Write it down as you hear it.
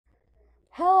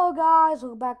Hello guys,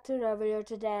 welcome back to the video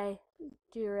today.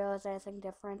 Do you realize anything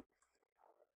different?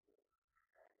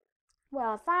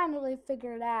 Well, I finally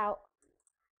figured out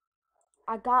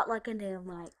I got like a new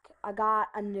mic. I got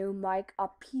a new mic, a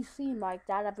PC mic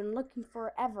that I've been looking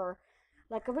for forever.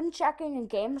 Like I've been checking in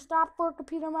GameStop for a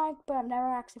computer mic, but I've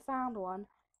never actually found one.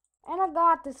 And I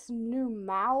got this new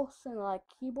mouse and like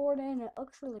keyboard and it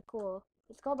looks really cool.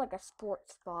 It's called like a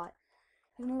sports spot.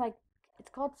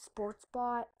 It's called sports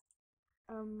spot.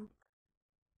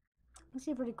 It's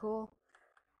pretty cool.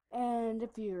 And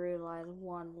if you realize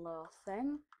one little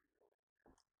thing,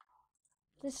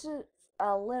 this is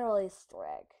a little Easter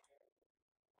egg.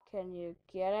 Can you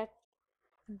get it?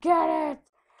 Get it!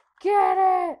 Get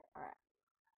it! Alright.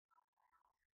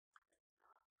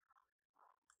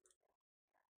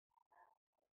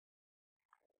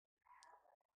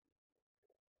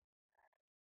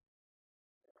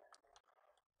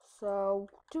 So,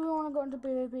 do we want to go into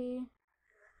PvP?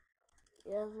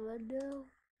 Yes, I do.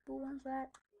 Who wants that?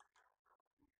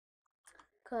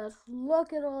 Because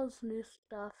look at all this new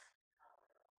stuff.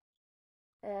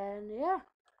 And yeah.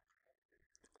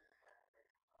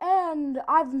 And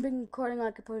I haven't been recording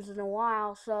like a person in a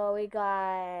while, so we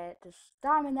got this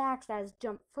diamond axe that has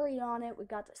jump free on it. We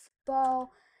got this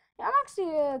bow. Yeah, I'm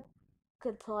actually a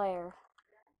good player.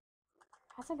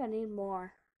 I think I need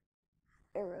more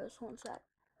arrows. One sec.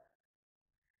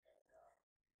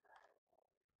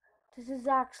 This is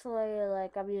actually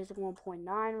like I'm using 1.9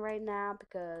 right now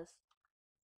because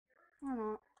I don't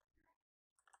know.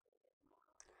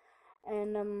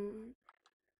 And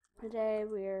today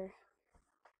we're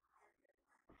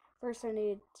first I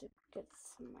need to get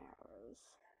some arrows.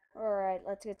 Alright,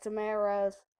 let's get some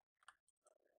arrows.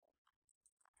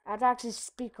 I have to actually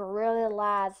speak really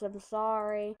loud, so I'm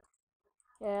sorry.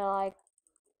 Yeah, like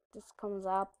this comes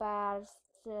out bad.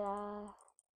 Yeah.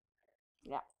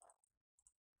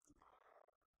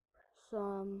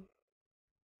 So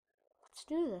let's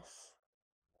do this.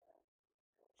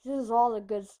 This is all the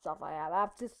good stuff I have. I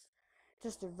have this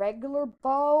just a regular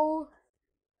bow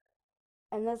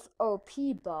and this OP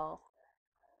bow.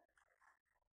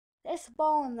 This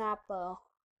bow and that bow.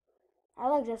 I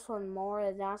like this one more,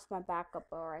 and that's my backup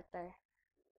bow right there.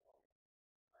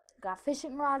 Got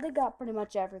fishing rod, they got pretty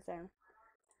much everything.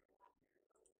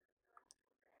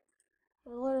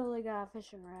 They literally got a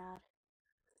fishing rod.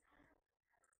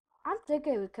 I'm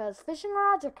thinking because fishing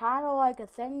rods are kind of like a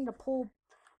thing to pull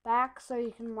back so you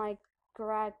can like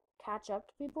catch up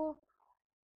to people.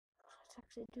 Let's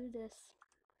actually do this.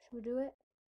 Should we do it?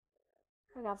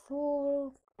 I got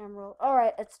full emerald.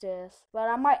 Alright, let's do this. But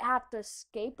I might have to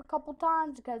escape a couple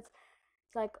times because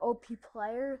it's like OP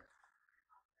player.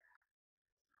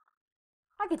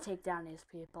 I can take down these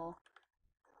people.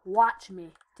 Watch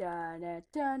me. Dun dun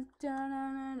dun dun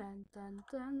dun dun dun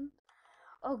dun.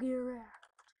 I'll get around.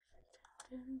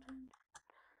 Dun, dun,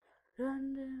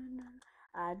 dun, dun, dun.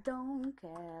 I don't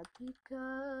care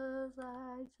because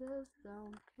I just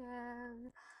don't care.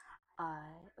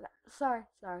 Sorry.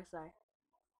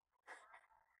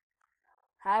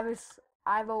 I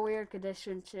have a weird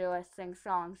condition too. I sing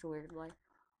songs weirdly.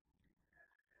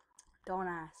 Don't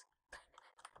ask.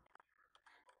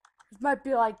 This might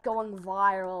be like going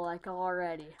viral like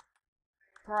already.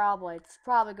 Probably. It's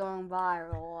probably going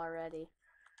viral already.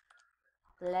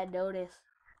 Let's do this.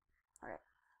 Alright.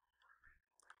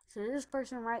 So this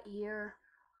person right here.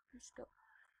 Let's go.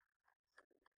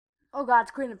 Oh god,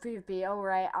 it's Queen of PvP.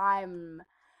 Alright, I'm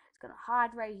just gonna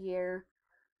hide right here.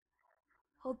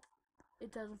 Hope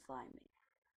it doesn't find me.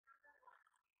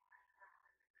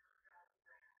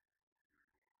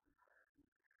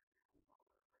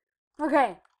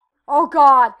 Okay. Oh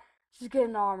god. She's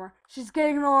getting armor. She's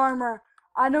getting the armor.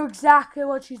 I know exactly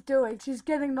what she's doing. She's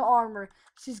getting the armor.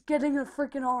 She's getting the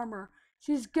freaking armor.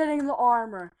 She's getting the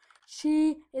armor.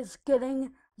 She is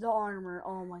getting the armor.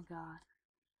 Oh my god.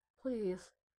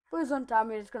 Please. Please don't tell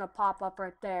me it's gonna pop up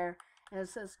right there and it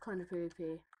says Clint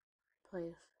PvP.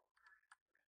 Please.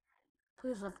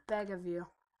 Please, I beg of you.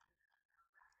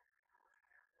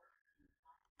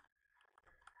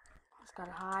 Just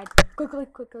gotta hide. Quickly.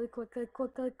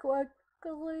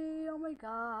 Oh my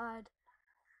god.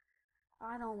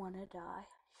 I don't want to die.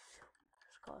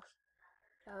 It's close.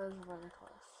 That was really close.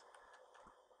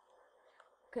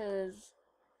 Because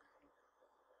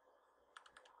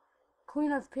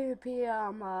Queen of PvP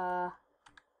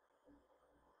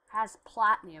has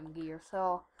platinum gear,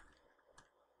 so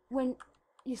when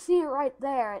you see it right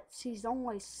there, she's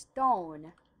only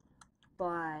stone,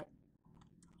 but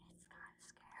it's kind of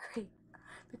scary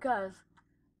because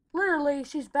literally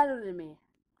she's better than me.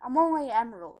 I'm only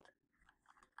emerald.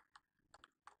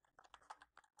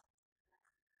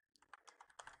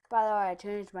 By the way, I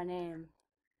changed my name.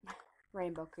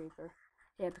 Rainbow Creeper.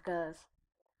 Yeah, because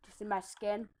do you see my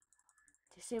skin?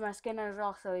 Do you see my skin? There's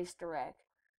also an Easter egg.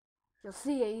 You'll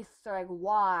see an Easter egg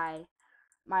why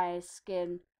my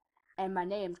skin and my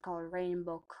name's called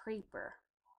Rainbow Creeper.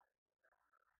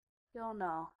 You'll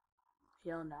know.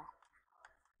 You'll know.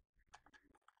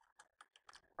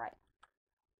 Right.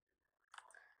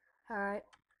 Alright.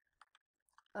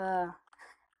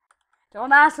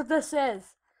 Don't ask what this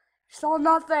is. You saw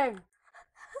nothing.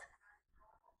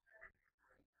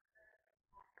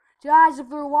 Guys, if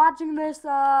you're watching this,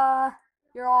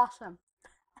 you're awesome.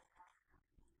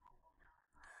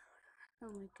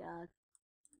 Oh my god.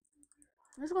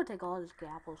 I'm just gonna take all these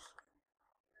apples.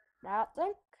 I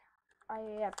think I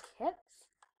have kits.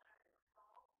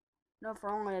 No,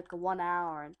 for only like 1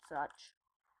 hour and such.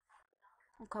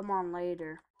 I'll come on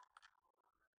later.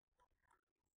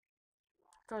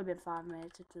 It's only been 5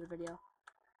 minutes into the video.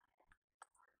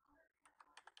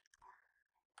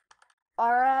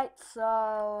 Alright,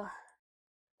 so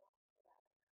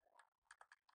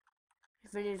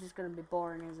this video is just gonna be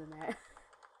boring, isn't it?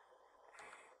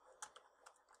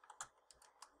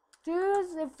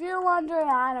 Dudes, if you're wondering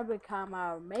how to become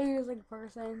an amazing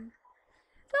person,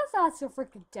 just ask your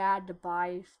freaking dad to buy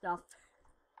you stuff.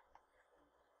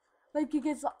 Like, he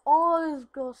gets all this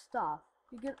cool stuff.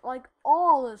 You get, like,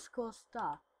 all this cool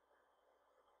stuff.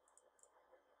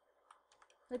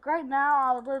 Like, right now,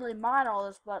 I would literally mine all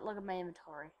this, but look at my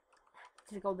inventory.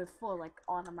 It's gonna be full, like,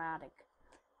 automatic.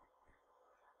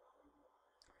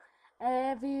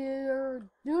 And if you're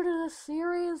new to this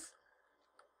series,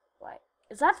 wait,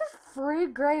 is that just free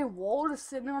gray wool just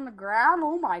sitting on the ground?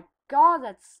 Oh my god,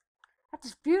 that's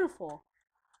just beautiful.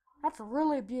 That's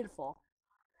really beautiful.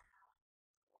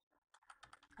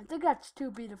 I think that's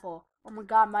too beautiful. Oh my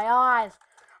god, my eyes!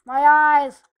 My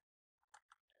eyes!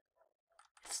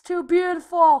 It's too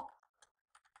beautiful!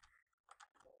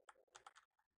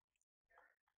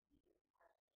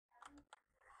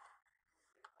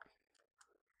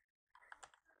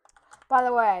 By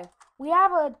the way, we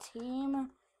have a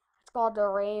team. It's called the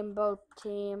Rainbow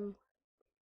Team.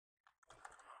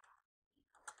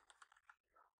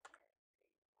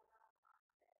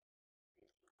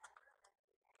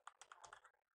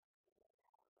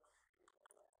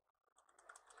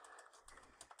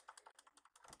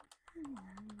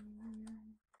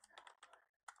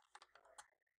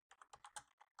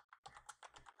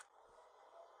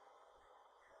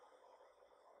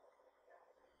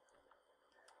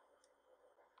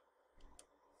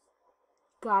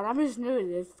 God, I'm just new to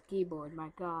this keyboard, my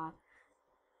god.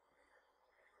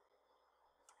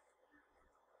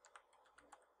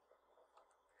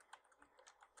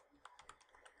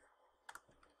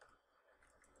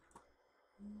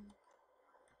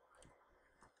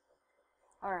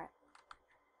 Alright.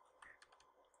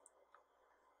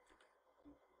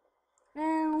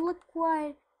 And look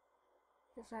what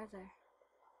is right there.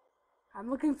 I'm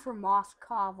looking for moss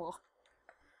cobble.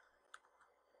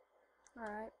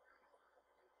 Alright.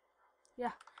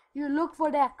 Yeah, you look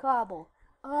for that cobble.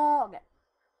 Oh, okay.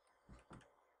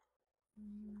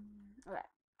 Okay.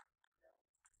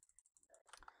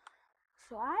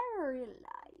 So I realized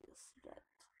that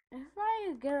if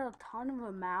I get a ton of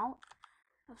amount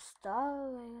of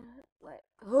stuff, wait,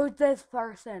 who's this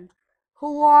person?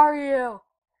 Who are you?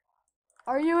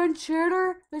 Are you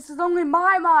intruder? This is only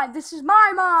my mine. This is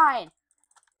my mine.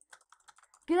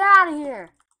 Get out of here.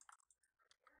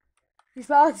 He's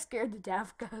probably scared to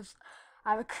death because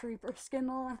I have a creeper skin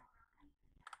on.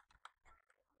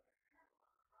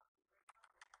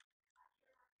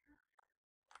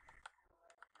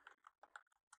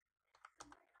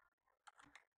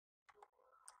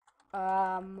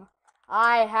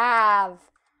 I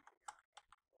have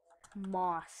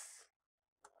moss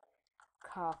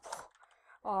cobble.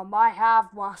 I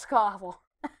have moss cobble.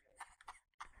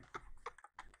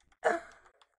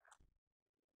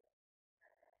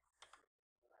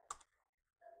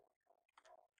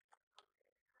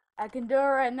 I can do it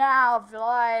right now if you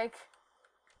like.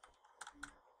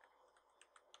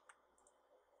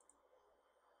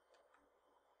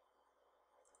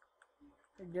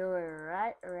 Do it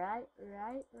right.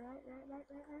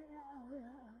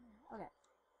 Okay.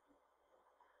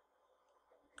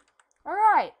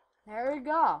 Alright, there we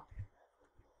go.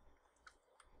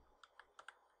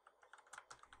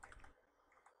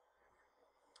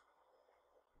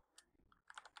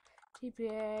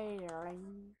 TPA,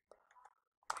 ring.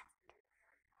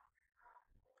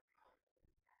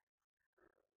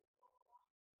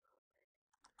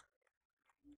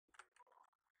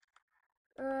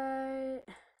 Alright.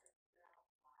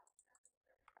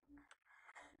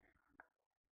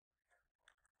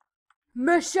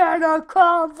 Mission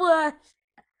accomplished!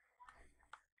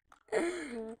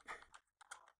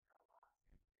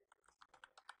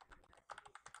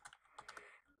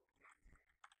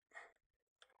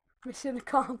 Mission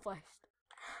accomplished.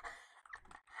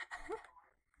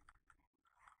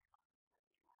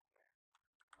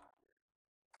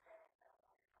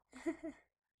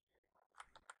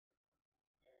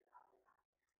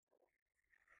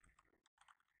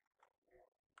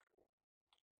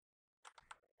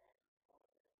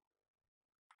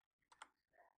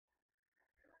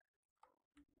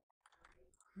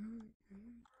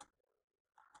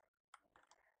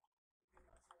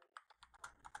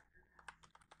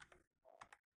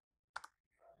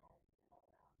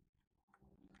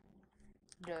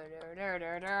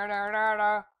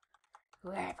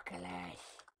 Web clash.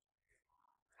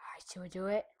 Should we do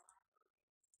it?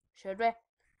 Should we?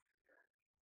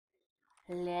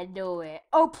 Let's do it.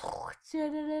 Oh!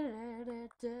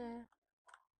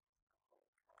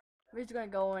 We're just gonna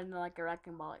go in like a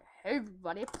wrecking ball. Like, hey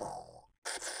everybody.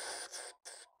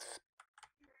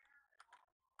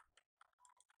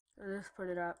 Let's put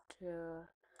it up to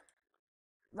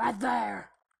right there.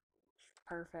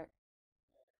 Perfect.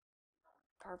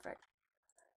 Perfect.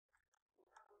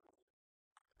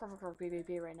 Perfect for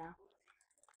PvP right now.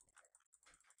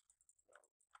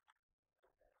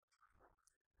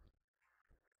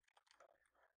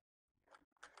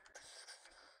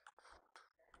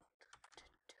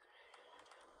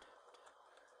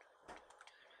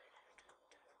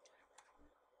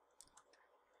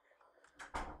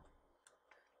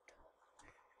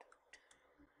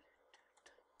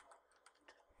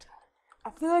 I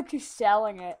feel like he's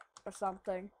selling it or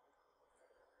something.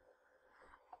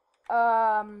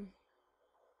 Alright,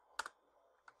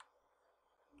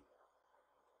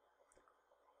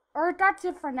 that's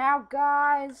it for now,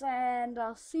 guys, and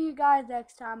I'll see you guys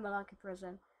next time in Lucky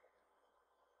Prison.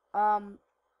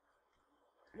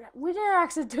 We didn't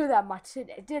actually do that much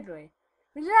today, did we?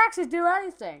 We didn't actually do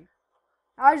anything.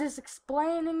 I was just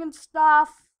explaining and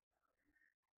stuff.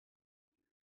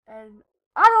 And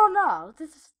I don't know.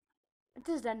 This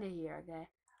is ended here, okay?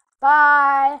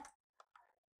 Bye.